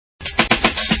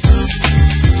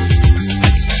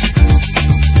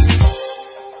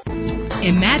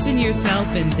Imagine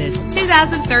yourself in this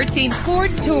 2013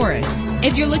 Ford Taurus.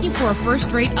 If you're looking for a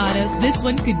first-rate auto, this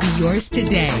one could be yours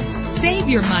today. Save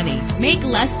your money. Make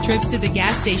less trips to the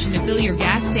gas station to fill your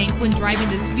gas tank when driving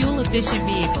this fuel-efficient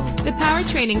vehicle. The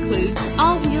powertrain includes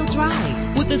all-wheel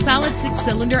drive with a solid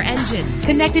 6-cylinder engine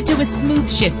connected to a smooth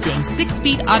shifting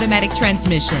 6-speed automatic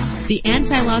transmission. The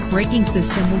anti-lock braking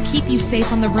system will keep you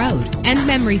safe on the road, and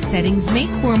memory settings make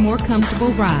for a more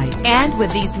comfortable ride. And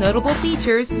with these notable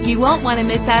features, you won't want to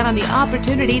miss out on the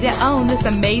opportunity to own this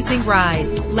amazing ride.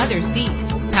 Leather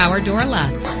seats, power door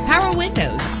locks, power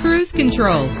windows, cruise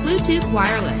control, Bluetooth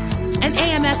wireless, an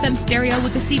AM/FM stereo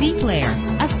with a CD player,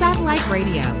 a satellite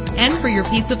radio. And for your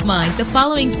peace of mind, the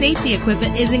following safety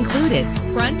equipment is included: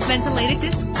 front ventilated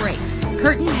disc brakes,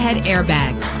 curtain head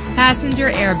airbags, passenger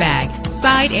airbag,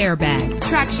 side airbag,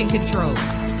 traction control,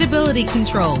 stability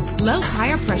control, low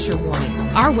tire pressure warning.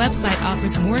 Our website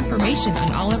offers more information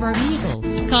on all of our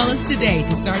vehicles. Call us today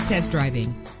to start test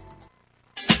driving.